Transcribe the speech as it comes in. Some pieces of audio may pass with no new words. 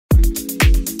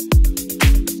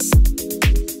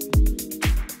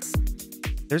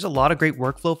There's a lot of great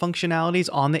workflow functionalities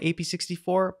on the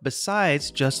APC64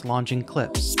 besides just launching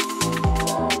clips.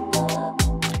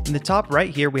 In the top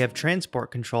right here, we have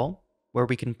transport control, where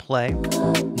we can play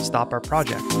and stop our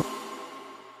project.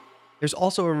 There's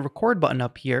also a record button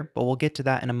up here, but we'll get to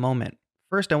that in a moment.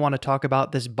 First, I want to talk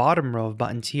about this bottom row of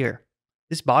buttons here.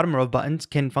 This bottom row of buttons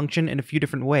can function in a few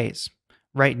different ways.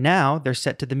 Right now, they're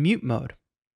set to the mute mode.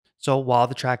 So while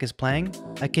the track is playing,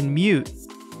 I can mute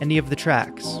any of the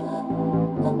tracks.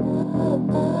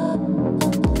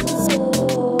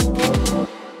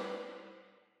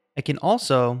 I can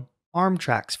also arm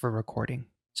tracks for recording.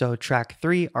 So track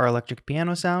 3, our electric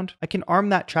piano sound, I can arm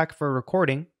that track for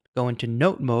recording, go into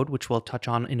note mode, which we'll touch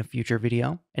on in a future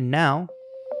video, and now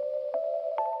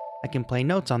I can play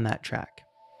notes on that track.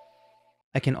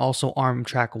 I can also arm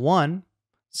track 1,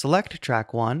 select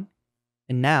track 1,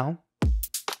 and now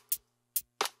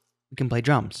we can play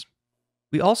drums.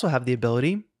 We also have the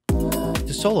ability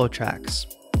to solo tracks.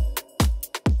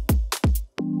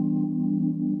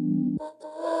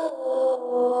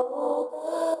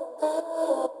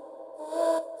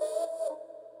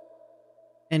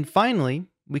 And finally,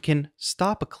 we can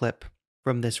stop a clip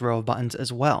from this row of buttons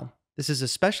as well. This is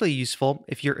especially useful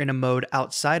if you're in a mode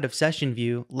outside of session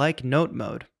view, like note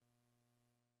mode.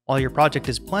 While your project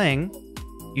is playing,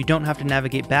 you don't have to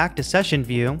navigate back to session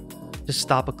view to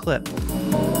stop a clip.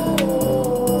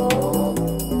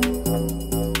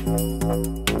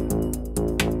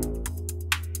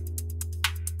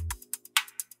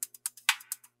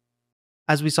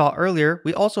 As we saw earlier,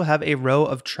 we also have a row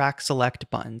of track select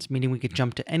buttons, meaning we can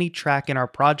jump to any track in our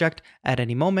project at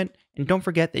any moment. And don't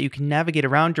forget that you can navigate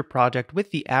around your project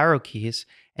with the arrow keys,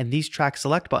 and these track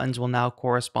select buttons will now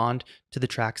correspond to the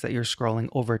tracks that you're scrolling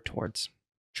over towards.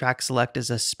 Track select is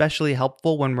especially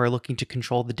helpful when we're looking to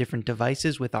control the different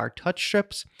devices with our touch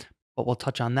strips, but we'll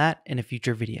touch on that in a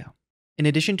future video. In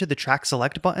addition to the track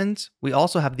select buttons, we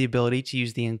also have the ability to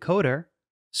use the encoder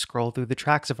to scroll through the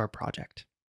tracks of our project.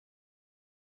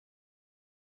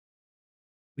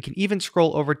 We can even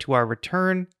scroll over to our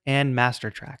return and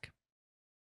master track.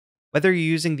 Whether you're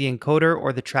using the encoder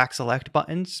or the track select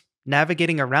buttons,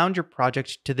 navigating around your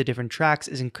project to the different tracks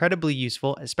is incredibly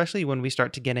useful, especially when we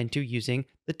start to get into using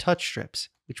the touch strips,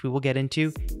 which we will get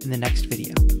into in the next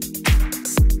video.